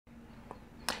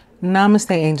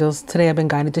Namaste, angels. Today I've been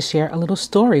guided to share a little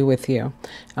story with you.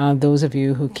 Those of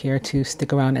you who care to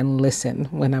stick around and listen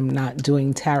when I'm not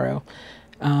doing tarot.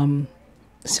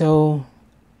 So,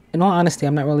 in all honesty,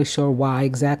 I'm not really sure why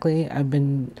exactly I've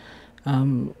been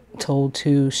told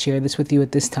to share this with you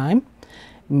at this time.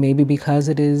 Maybe because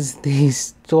it is the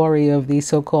story of the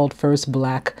so-called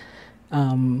firstborn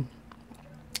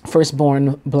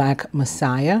Black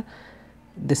Messiah.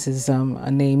 This is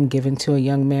a name given to a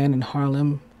young man in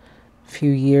Harlem a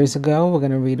few years ago. We're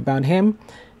going to read about him.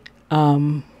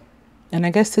 And I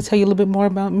guess to tell you a little bit more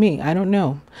about me, I don't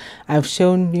know. I've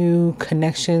shown you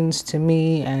connections to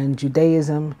me and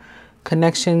Judaism,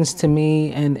 connections to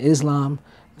me and Islam,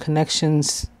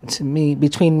 connections to me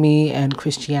between me and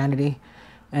Christianity.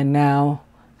 And now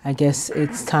I guess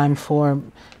it's time for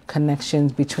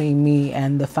connections between me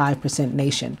and the 5%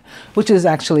 Nation, which is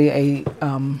actually a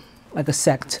like a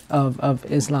sect of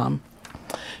Islam.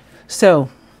 So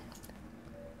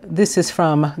this is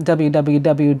from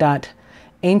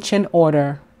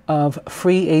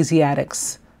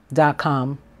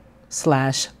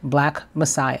www.ancientorderofreeasiatics.com/Black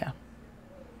Messiah.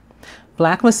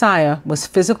 Black Messiah was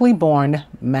physically born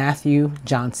Matthew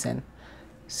Johnson.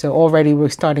 So already we're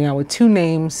starting out with two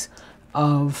names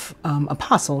of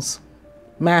apostles,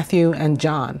 Matthew and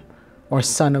John, or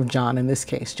son of John in this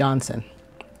case, Johnson.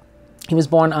 He was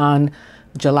born on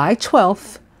July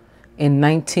 12th in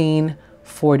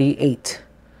 1948,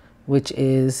 which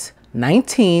is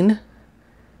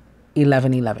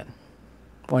 19/11/11,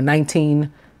 or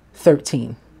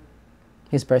 1913,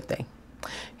 his birthday.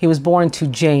 He was born to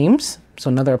James, so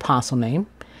another apostle name,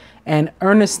 and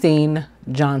Ernestine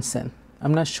Johnson.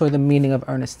 I'm not sure the meaning of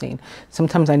Ernestine.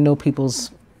 Sometimes I know people's,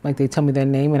 like they tell me their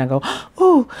name and I go,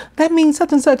 oh, that means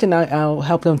such and such. And I'll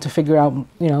help them to figure out,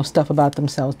 stuff about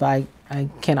themselves. But I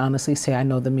can't honestly say I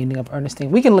know the meaning of Ernestine.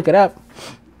 We can look it up,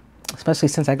 especially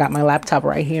since I got my laptop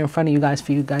right here in front of you guys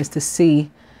for you guys to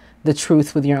see the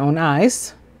truth with your own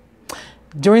eyes.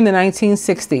 During the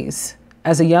 1960s,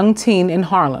 as a young teen in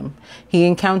Harlem, he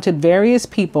encountered various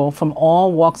people from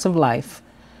all walks of life.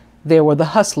 There were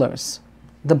the hustlers,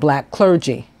 the black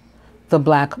clergy, the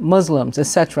black Muslims,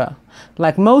 etc.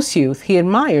 Like most youth, he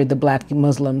admired the black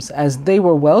Muslims as they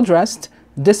were well-dressed,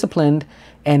 disciplined,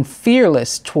 and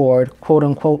fearless toward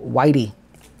quote-unquote whitey.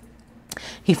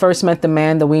 He first met the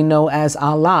man that we know as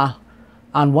Allah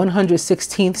on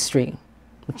 116th Street,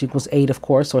 which equals 8, of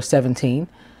course, or 17.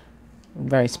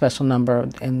 Very special number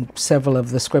in several of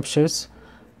the scriptures.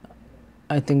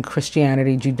 I think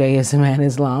Christianity, Judaism, and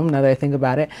Islam, now that I think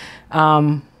about it.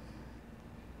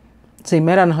 So he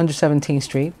met on 117th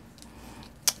Street.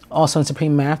 Also in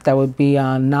Supreme Math, that would be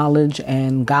Knowledge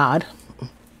and God,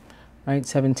 right,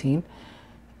 17.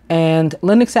 And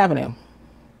Lenox Avenue.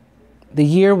 The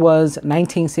year was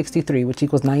 1963, which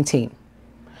equals 19.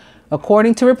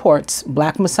 According to reports,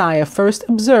 Black Messiah first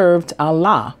observed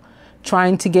Allah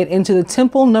trying to get into the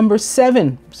temple number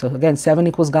 7. So again, 7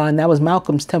 equals God, and that was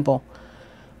Malcolm's temple,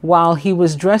 while he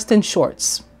was dressed in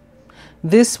shorts.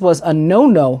 This was a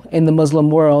no-no in the Muslim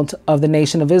world of the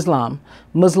Nation of Islam.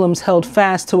 Muslims held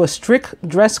fast to a strict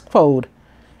dress code,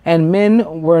 and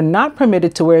men were not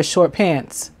permitted to wear short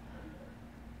pants.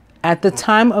 At the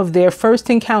time of their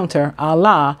first encounter,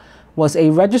 Allah was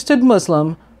a registered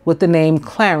Muslim with the name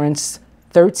Clarence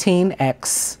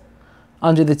 13X,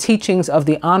 under the teachings of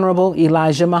the Honorable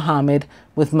Elijah Muhammad,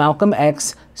 with Malcolm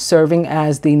X serving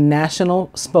as the national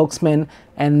spokesman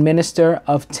and minister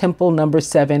of Temple number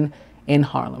 7 in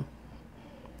Harlem.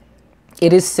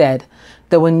 It is said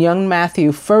that when young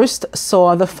Matthew first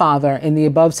saw the father in the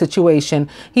above situation,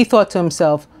 he thought to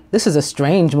himself, this is a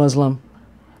strange Muslim.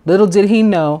 Little did he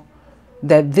know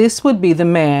that this would be the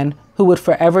man who would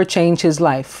forever change his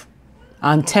life.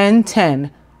 On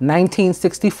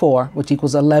 10/10/1964, which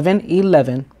equals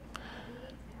 11/11,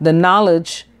 the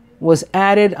knowledge was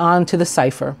added on to the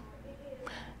cipher.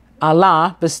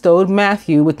 Allah bestowed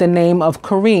Matthew with the name of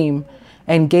Kareem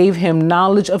and gave him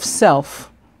knowledge of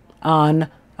self on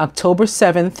October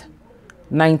 7th,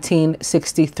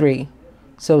 1963.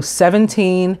 So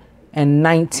 17 and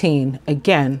 19,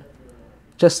 again,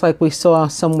 just like we saw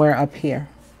somewhere up here.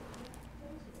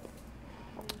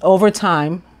 Over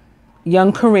time,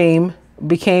 young Kareem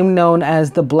became known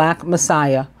as the Black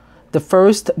Messiah, the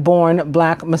firstborn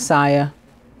Black Messiah.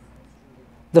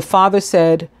 The father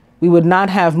said we would not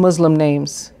have Muslim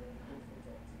names.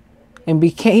 And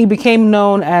he became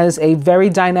known as a very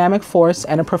dynamic force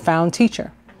and a profound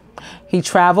teacher. He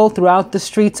traveled throughout the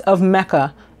streets of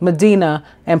Mecca, Medina,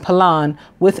 and Palan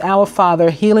with our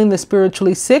father, healing the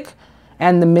spiritually sick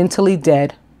and the mentally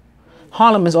dead.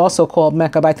 Harlem is also called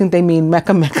Mecca, but I think they mean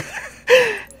Mecca, Mecca.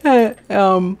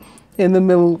 in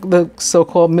the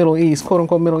so-called Middle East, quote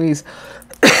unquote Middle East.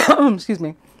 Excuse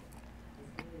me.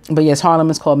 But yes, Harlem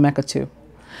is called Mecca too.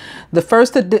 The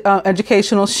first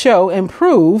educational show,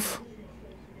 Improve,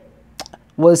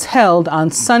 was held on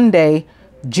Sunday,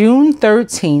 June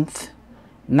 13th,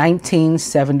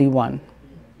 1971.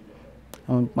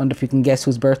 I wonder if you can guess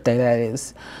whose birthday that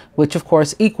is, which of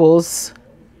course equals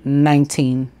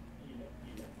 19.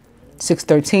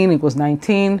 613 equals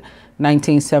 19.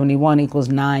 1971 equals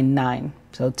 99.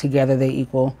 So together they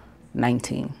equal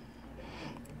 19.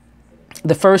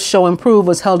 The first show, Improve,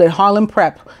 was held at Harlem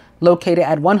Prep, located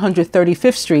at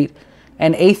 135th Street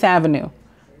and 8th Avenue,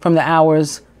 from the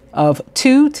hours of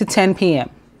 2 to 10 p.m.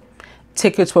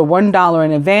 Tickets were $1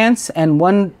 in advance and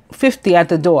 $1.50 at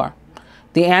the door.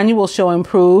 The annual show,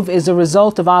 Improve, is a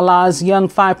result of Allah's young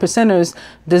 5%ers'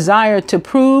 desire to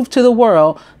prove to the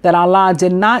world that Allah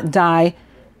did not die,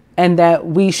 and that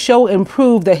we show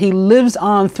Improve that He lives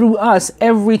on through us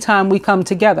every time we come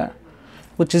together,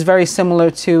 which is very similar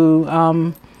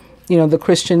to, the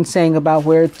Christian saying about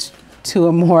where two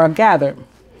or more are gathered,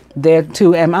 there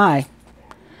too am I.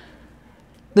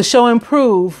 The show,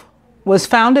 Improve, was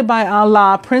founded by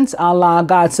Allah, Prince Allah,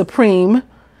 God Supreme,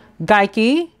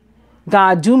 Gaiki,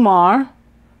 God Dumar,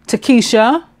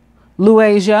 Takesha,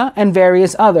 Luasia, and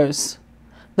various others.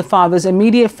 The father's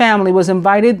immediate family was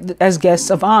invited as guests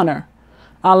of honor.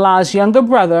 Allah's younger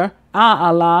brother,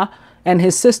 Allah, and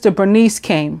his sister Bernice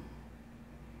came.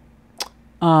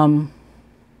 Martin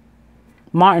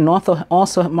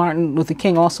Luther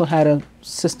King also had a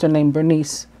sister named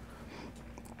Bernice.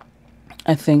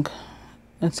 I think.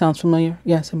 That sounds familiar.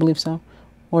 Yes, I believe so.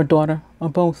 Or daughter, or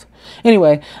both.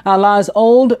 Anyway, Allah's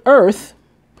old earth,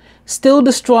 still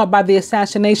distraught by the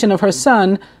assassination of her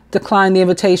son, declined the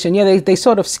invitation. Yeah, they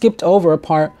sort of skipped over a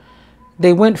part.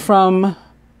 They went from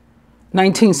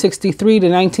 1963 to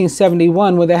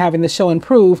 1971, where they're having the show,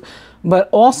 Improve, but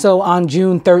also on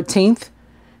June 13th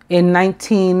in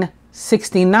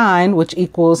 1969, which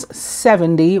equals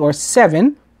 70 or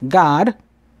 7, God,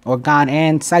 or God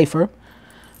and Cipher.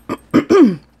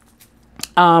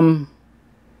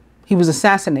 He was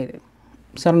assassinated.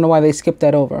 So I don't know why they skipped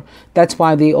that over. That's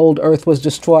why the old earth was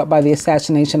distraught by the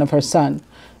assassination of her son,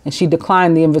 and she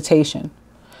declined the invitation.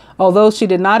 Although she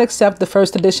did not accept the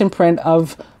first edition print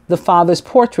of the father's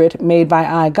portrait made by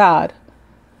I, God.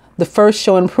 The first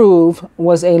show, Improve,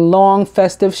 was a long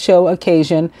festive show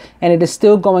occasion, and it is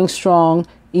still going strong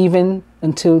even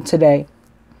until today.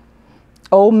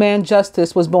 Old Man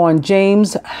Justice was born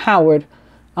James Howard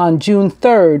on June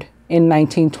 3rd in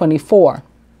 1924.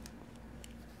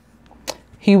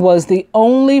 He was the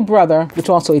only brother, which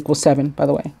also equals 7, by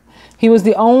the way. He was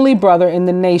the only brother in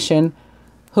the nation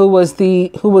who was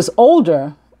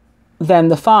older than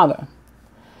the father.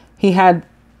 He and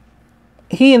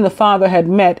the father had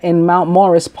met in Mount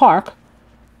Morris Park.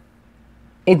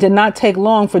 It did not take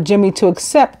long for Jimmy to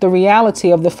accept the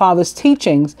reality of the father's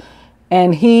teachings,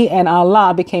 and he and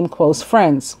Allah became close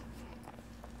friends.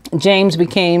 James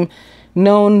became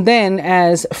known then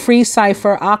as Free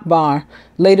Cipher Akbar,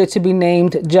 later to be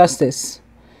named Justice.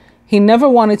 He never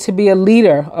wanted to be a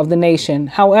leader of the nation.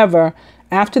 However,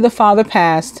 after the father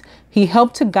passed, he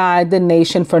helped to guide the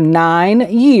nation for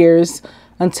 9 years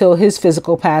until his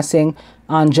physical passing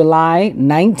on July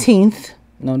 19th,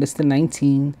 notice the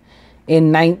 19,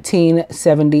 in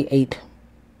 1978.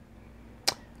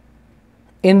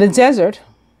 In the desert,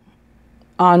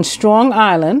 on Strong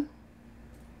Island,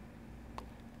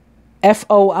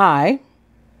 FOI,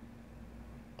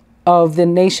 of the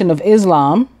Nation of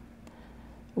Islam,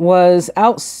 was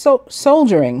out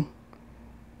soldiering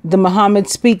the Muhammad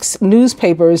Speaks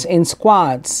newspapers in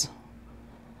squads.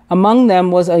 Among them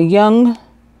was a young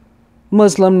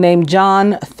Muslim named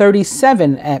John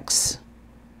 37X,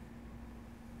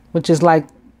 which is like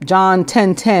John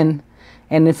 10:10.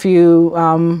 And if you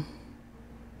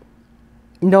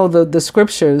know the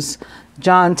scriptures,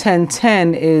 John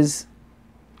 10:10 is,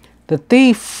 the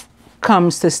thief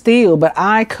comes to steal, but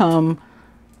I come,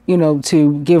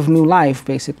 to give new life,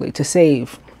 basically, to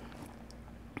save.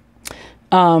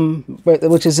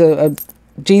 Which is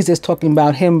Jesus talking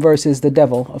about him versus the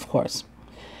devil, of course.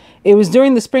 It was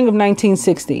during the spring of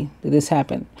 1960 that this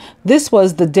happened. This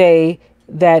was the day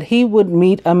that he would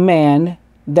meet a man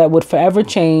that would forever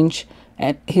change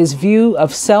his view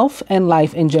of self and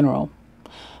life in general.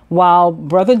 While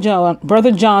Brother John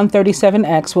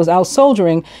 37X was out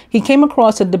soldiering, he came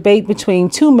across a debate between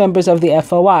two members of the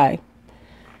FOI.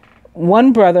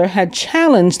 One brother had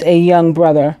challenged a young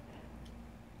brother,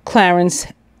 Clarence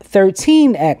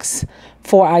 13X,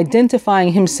 for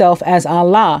identifying himself as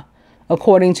Allah,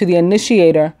 according to the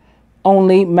initiator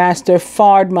only Master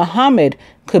Fard Muhammad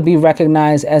could be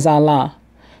recognized as Allah.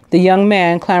 The young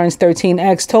man, Clarence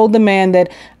 13X, told the man that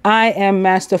I am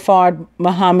Master Fard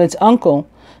Muhammad's uncle.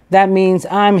 That means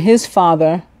I'm his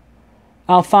father,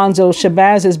 Alfonso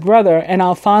Shabaz's brother, and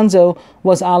Alfonso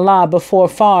was Allah before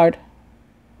Fard.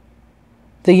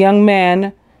 The young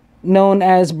man, known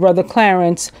as Brother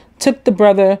Clarence, took the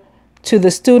brother to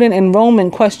the student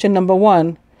enrollment question number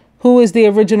 1. Who is the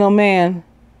original man?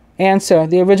 Answer: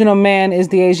 the original man is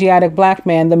the Asiatic black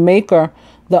man, the maker,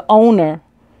 the owner,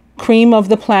 cream of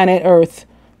the planet Earth,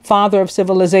 father of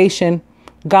civilization,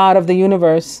 God of the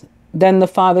universe. Then the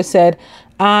father said,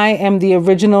 I am the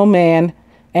original man,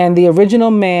 and the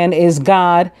original man is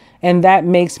God, and that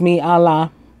makes me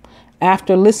Allah.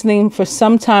 After listening for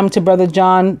some time to Brother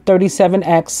John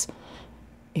 37X,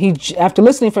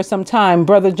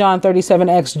 Brother John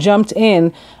 37X jumped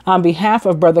in on behalf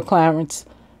of Brother Clarence.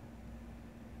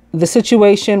 The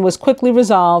situation was quickly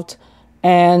resolved,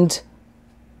 and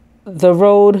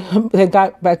they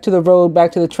got back to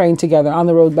the train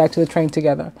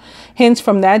together. Hence,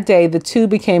 from that day, the two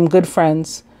became good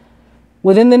friends.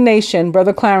 Within the nation,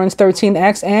 Brother Clarence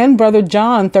 13X and Brother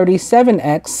John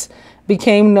 37X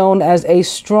became known as a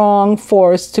strong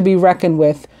force to be reckoned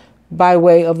with by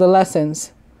way of the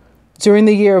lessons. During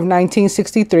the year of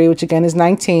 1963, which again is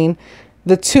 19,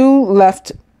 the two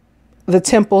left the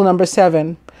temple number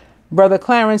 7. Brother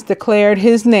Clarence declared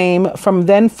his name from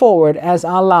then forward as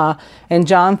Allah, and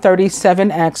John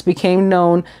 37X became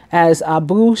known as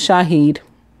Abu Shahid.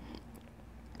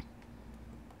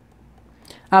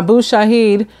 Abu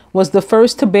Shahid was the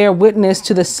first to bear witness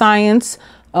to the science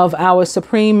of our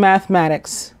supreme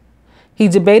mathematics. He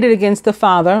debated against the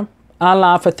Father,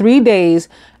 Allah, for 3 days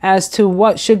as to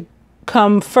what should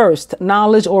come first,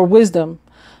 knowledge or wisdom.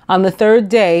 On the 3rd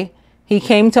day, he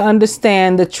came to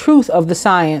understand the truth of the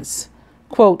science.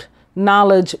 Quote,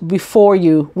 knowledge before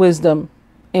you, wisdom,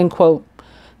 end quote.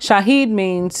 Shahid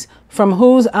means from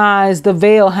whose eyes the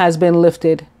veil has been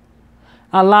lifted.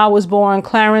 Allah was born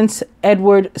Clarence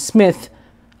Edward Smith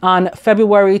on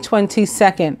February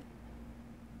 22nd,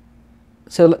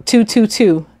 so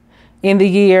 222, in the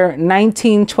year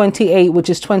 1928, which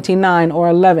is 29 or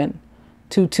 11.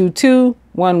 222,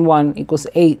 11 equals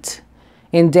 8,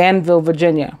 in Danville,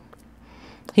 Virginia.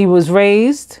 He was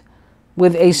raised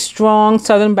with a strong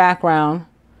Southern background.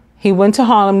 He went to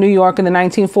Harlem, New York in the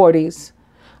 1940s.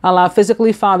 Allah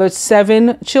physically fathered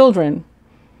 7 children.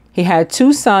 He had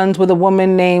 2 sons with a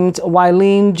woman named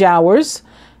Wileen Jowers,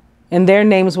 and their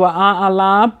names were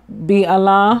Allah, B.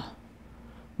 Allah.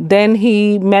 Then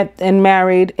he met and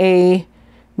married a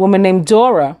woman named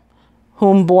Dora,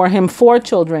 whom bore him 4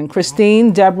 children,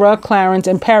 Christine, Deborah, Clarence,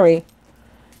 and Perry.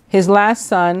 His last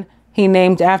son he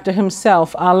named after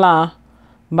himself, Allah,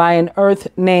 by an earth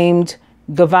named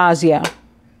Gavazia.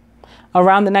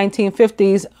 Around the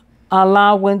 1950s,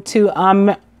 Allah went to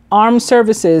armed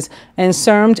services and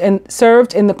served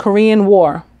in the Korean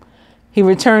War. He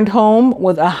returned home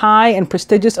with a high and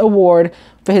prestigious award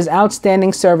for his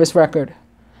outstanding service record.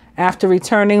 After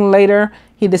returning later,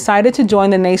 he decided to join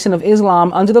the Nation of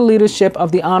Islam under the leadership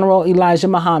of the Honorable Elijah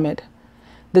Muhammad.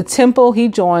 The temple he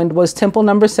joined was Temple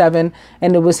number 7,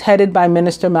 and it was headed by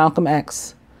Minister Malcolm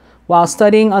X. While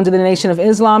studying under the Nation of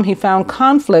Islam, he found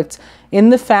conflict in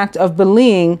the fact of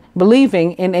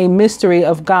believing in a mystery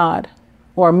of God,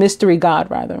 or mystery God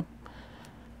rather.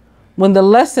 When the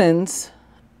lessons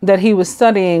that he was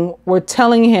studying were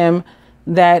telling him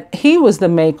that he was the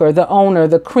maker, the owner,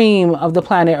 the cream of the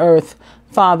planet Earth,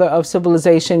 father of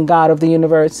civilization, God of the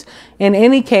universe. In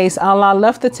any case, Allah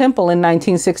left the temple in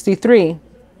 1963.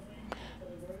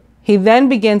 He then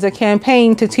begins a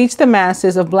campaign to teach the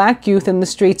masses of black youth in the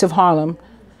streets of Harlem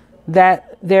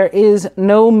that there is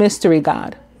no mystery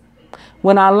God.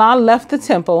 When Allah left the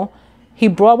temple, he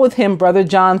brought with him Brother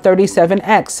John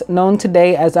 37X, known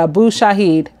today as Abu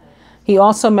Shahid. He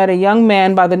also met a young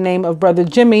man by the name of Brother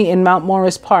Jimmy in Mount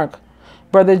Morris Park.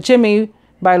 Brother Jimmy,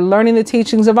 by learning the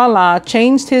teachings of Allah,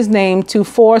 changed his name to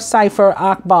 4 Cypher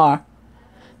Akbar.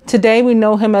 Today we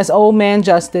know him as Old Man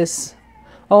Justice.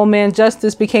 Old Man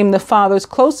Justice became the Father's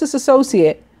closest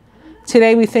associate.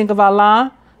 Today we think of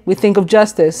Allah, we think of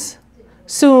justice.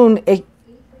 Soon,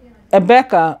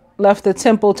 Ebeka left the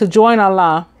temple to join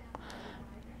Allah.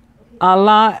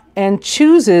 Allah and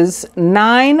chooses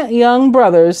 9 young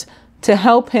brothers to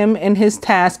help him in his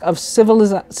task of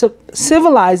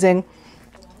civilizing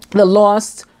the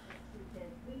lost,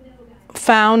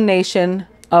 found nation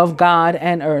of God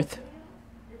and earth.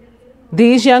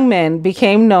 These young men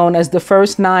became known as the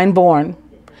first 9 born.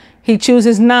 He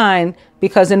chooses 9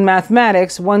 because in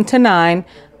mathematics, 1 to 9,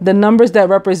 the numbers that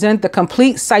represent the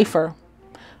complete cipher.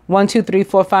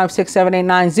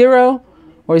 123456789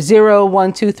 or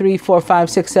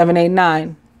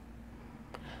 0123456789.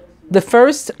 The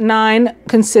first 9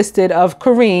 consisted of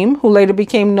Kareem, who later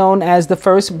became known as the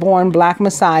firstborn Black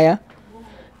Messiah,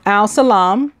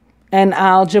 Al-Salam, and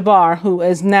Al-Jabbar, who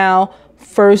is now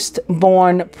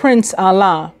firstborn Prince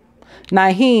Allah,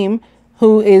 Naheem,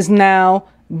 who is now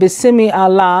Bismi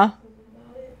Allah,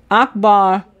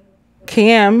 Akbar,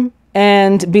 Qiyam,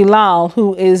 and Bilal,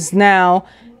 who is now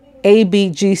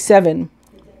ABG7,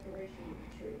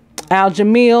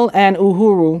 Al-Jamil, and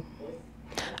Uhuru.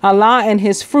 Allah and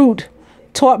his fruit,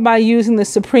 taught by using the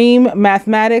supreme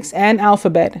mathematics and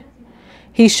alphabet.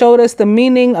 He showed us the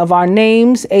meaning of our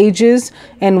names, ages,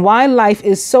 and why life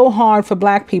is so hard for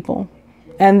Black people,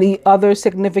 and the other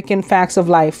significant facts of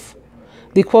life.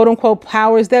 The quote-unquote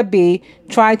powers that be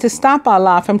tried to stop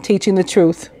Allah from teaching the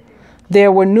truth.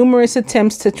 There were numerous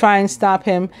attempts to try and stop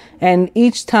him, and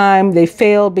each time they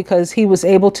failed because he was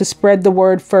able to spread the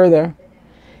word further.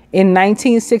 In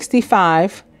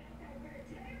 1965,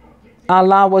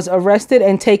 Allah was arrested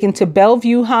and taken to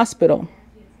Bellevue Hospital.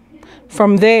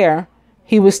 From there,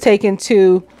 he was taken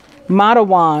to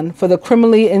Mattawan for the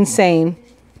criminally insane.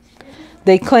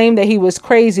 They claimed that he was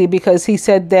crazy because he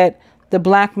said that the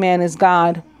black man is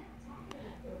God.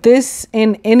 This,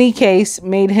 in any case,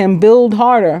 made him build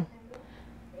harder.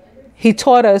 He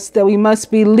taught us that we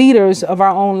must be leaders of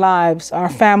our own lives, our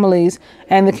families,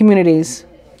 and the communities.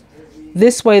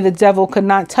 This way the devil could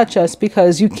not touch us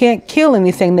because you can't kill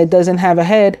anything that doesn't have a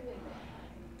head.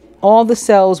 All the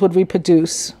cells would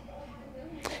reproduce.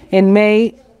 In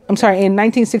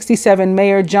 1967,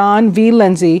 Mayor John V.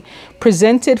 Lindsay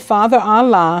presented Father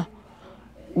Allah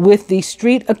with the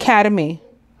Street Academy,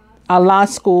 Allah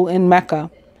School in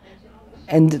Mecca.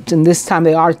 And this time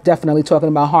they are definitely talking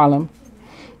about Harlem.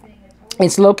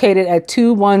 It's located at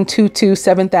 2122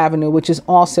 7th Avenue, which is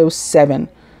also 7.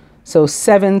 So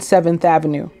 7th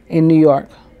Avenue in New York.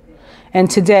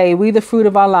 And today, we, the fruit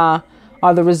of Allah,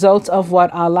 are the results of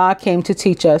what Allah came to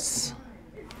teach us.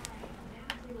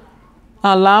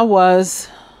 Allah was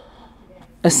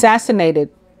assassinated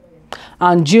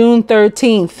on June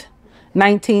 13th,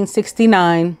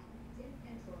 1969,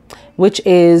 which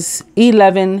is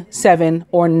 11/7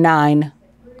 or 9.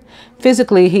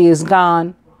 Physically, he is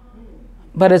gone,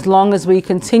 but as long as we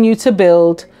continue to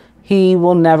build, he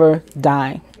will never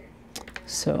die.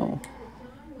 So,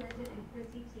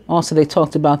 also they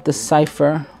talked about the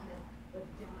cipher.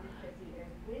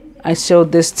 I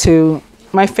showed this to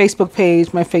my Facebook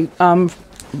page, my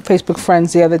Facebook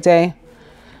friends the other day.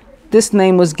 This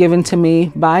name was given to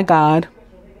me by God,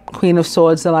 Queen of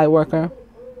Swords, the Lightworker.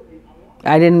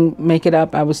 I didn't make it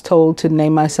up. I was told to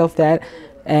name myself that,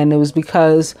 and it was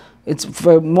because it's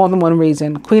for more than one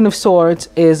reason. Queen of Swords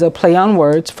is a play on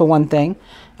words, for one thing.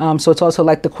 So it's also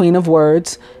like the Queen of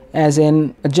Words, as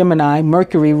in a Gemini.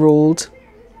 Mercury ruled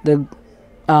the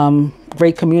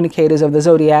great communicators of the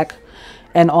zodiac.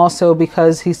 And also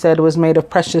because he said it was made of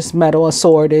precious metal, a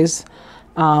sword is.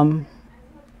 And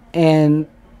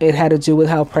it had to do with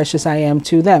how precious I am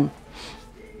to them,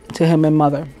 to him and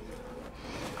mother.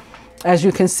 As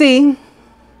you can see,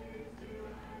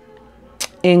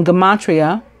 in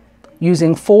Gematria,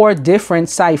 using 4 different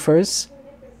ciphers,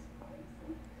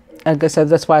 I guess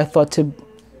that's why I thought to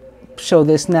show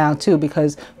this now too,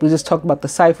 because we just talked about the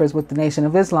ciphers with the Nation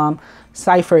of Islam.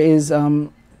 Cipher is,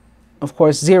 of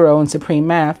course, 0 in supreme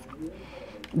math,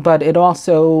 but it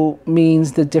also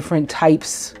means the different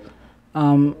types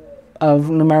of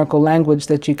numerical language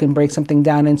that you can break something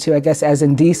down into, I guess, as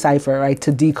in decipher, right,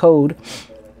 to decode.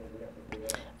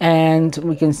 And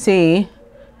we can see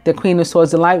the Queen of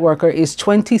Swords, the Lightworker, is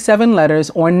 27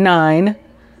 letters or 9,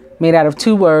 made out of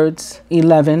 2 words,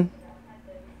 11.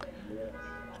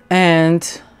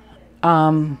 And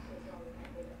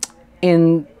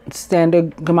in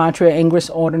standard Gematria, Ingres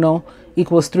ordinal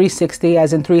equals 360,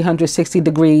 as in 360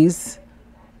 degrees.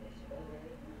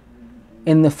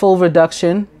 In the full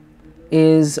reduction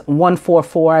is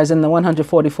 144, as in the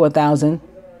 144,000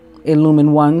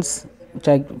 illumined ones, which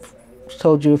I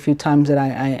told you a few times that I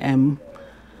am,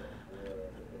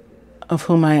 of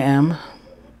whom I am.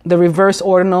 The reverse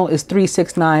ordinal is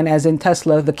 369, as in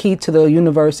Tesla. The key to the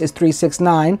universe is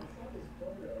 369.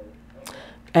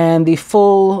 And the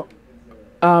full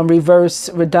reverse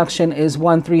reduction is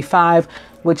 135,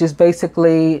 which is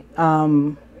basically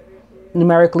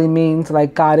numerically means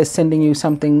like God is sending you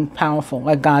something powerful,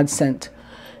 like God sent.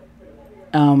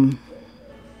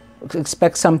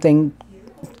 Expect something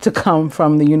to come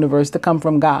from the universe, to come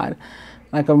from God,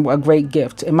 like a great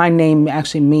gift. And my name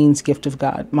actually means gift of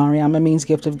God. Mariama means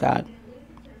gift of God,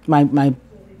 my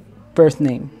birth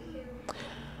name.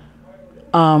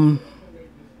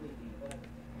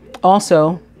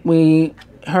 Also, we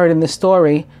heard in the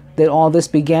story that all this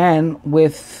began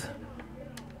with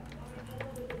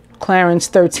Clarence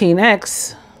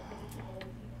 13X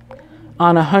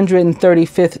on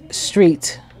 135th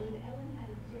Street.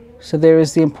 So there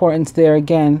is the importance there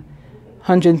again.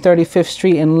 135th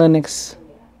Street in Lenox.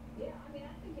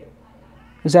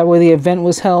 Is that where the event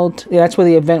was held? Yeah, that's where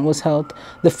the event was held.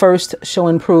 The first Show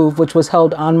and Prove, which was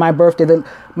held on my birthday.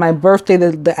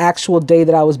 The actual day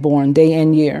that I was born, day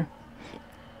and year.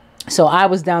 So I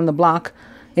was down the block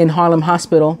in Harlem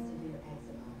Hospital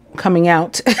coming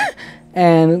out.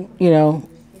 And, you know,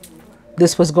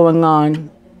 this was going on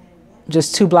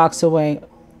just 2 blocks away.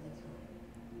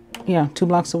 Yeah, 2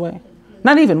 blocks away.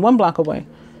 Not even 1 block away.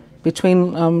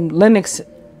 Between Lenox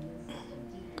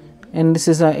and this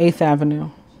is 8th Avenue.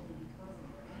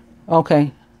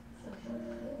 Okay.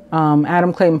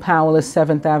 Adam Clayton Powell is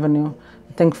 7th Avenue.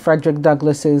 I think Frederick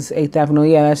Douglass is 8th Avenue.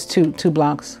 Yeah, that's two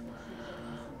blocks.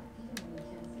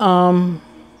 So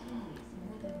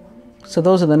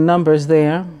those are the numbers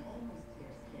there.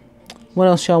 What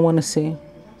else y'all want to see?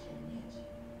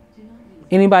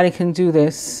 Anybody can do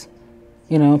this.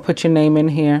 You know, put your name in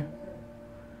here.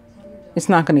 It's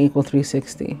not going to equal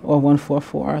 360 or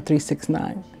 144 or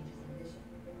 369.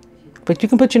 But you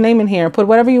can put your name in here, put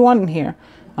whatever you want in here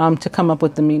to come up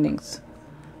with the meanings.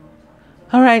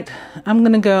 All right, I'm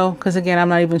going to go because, again, I'm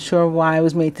not even sure why I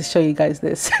was made to show you guys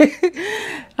this.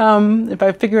 If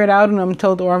I figure it out and I'm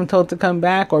told to come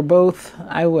back or both,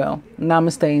 I will.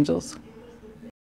 Namaste, angels.